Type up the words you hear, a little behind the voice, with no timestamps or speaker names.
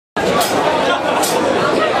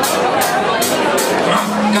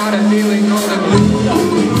I got a feeling on the blue.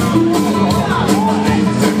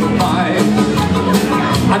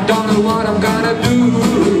 I don't know what I'm gonna do.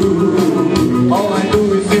 All I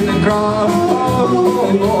do is sit and cry.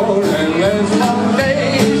 Oh Lord, and then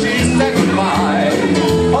someday she said goodbye.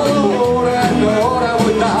 Oh Lord, I thought I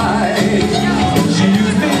would die. She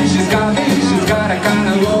used me, she's got me, she's got a kind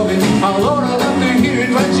of loving. Oh Lord, I love to hear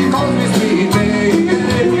it when she calls me sweet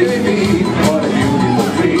baby. What a beautiful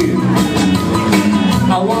dream.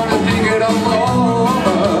 I wanna think it all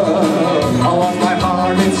over. I want my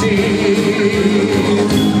heart at sea.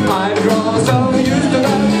 I've grown so used to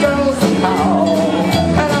that girl somehow,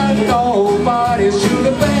 and I know nobody should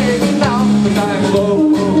have paid me now. But I'm low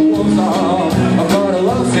now. I've got a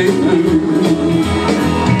lovesick blues.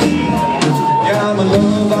 Yeah, I'm in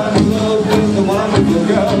love with the wonderful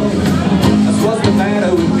girl. That's what's the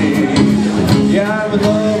matter with me. Yeah, I'm in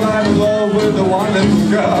love with the wonderful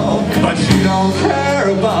girl, but she don't care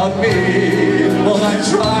about me. Well, I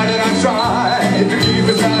tried and I tried to keep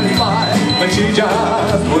her satisfied, but she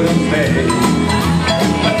just wouldn't stay.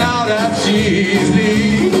 But now that she's leaving,